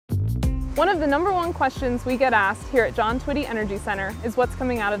One of the #1 questions we get asked here at John Twitty Energy Center is what's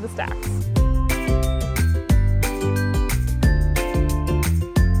coming out of the stacks.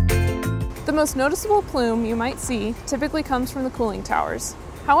 The most noticeable plume you might see typically comes from the cooling towers.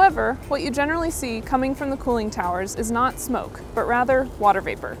 However, what you generally see coming from the cooling towers is not smoke, but rather water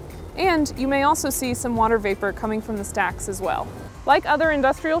vapor. And you may also see some water vapor coming from the stacks as well. Like other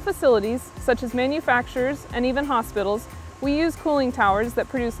industrial facilities, such as manufacturers and even hospitals, we use cooling towers that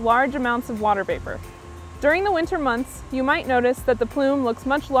produce large amounts of water vapor. During the winter months, you might notice that the plume looks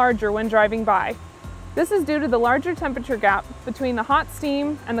much larger when driving by. This is due to the larger temperature gap between the hot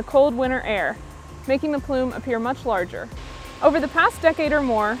steam and the cold winter air, making the plume appear much larger. Over the past decade or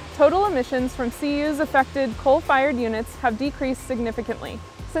more, total emissions from CU's affected coal-fired units have decreased significantly.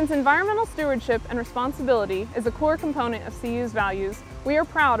 Since environmental stewardship and responsibility is a core component of CU's values, we are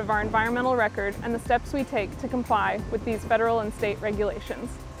proud of our environmental record and the steps we take to comply with these federal and state regulations.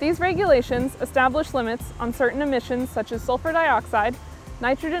 These regulations establish limits on certain emissions such as sulfur dioxide,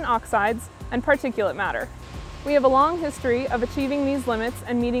 nitrogen oxides, and particulate matter. We have a long history of achieving these limits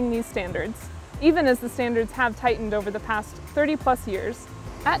and meeting these standards, even as the standards have tightened over the past 30+ years.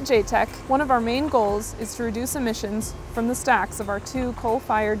 At JTEC, one of our main goals is to reduce emissions from the stacks of our 2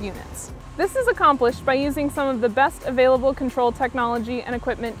 coal-fired units. This is accomplished by using some of the best available control technology and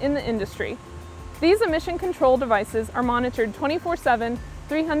equipment in the industry. These emission control devices are monitored 24/7,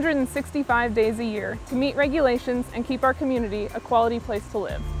 365 days a year to meet regulations and keep our community a quality place to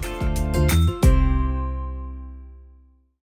live.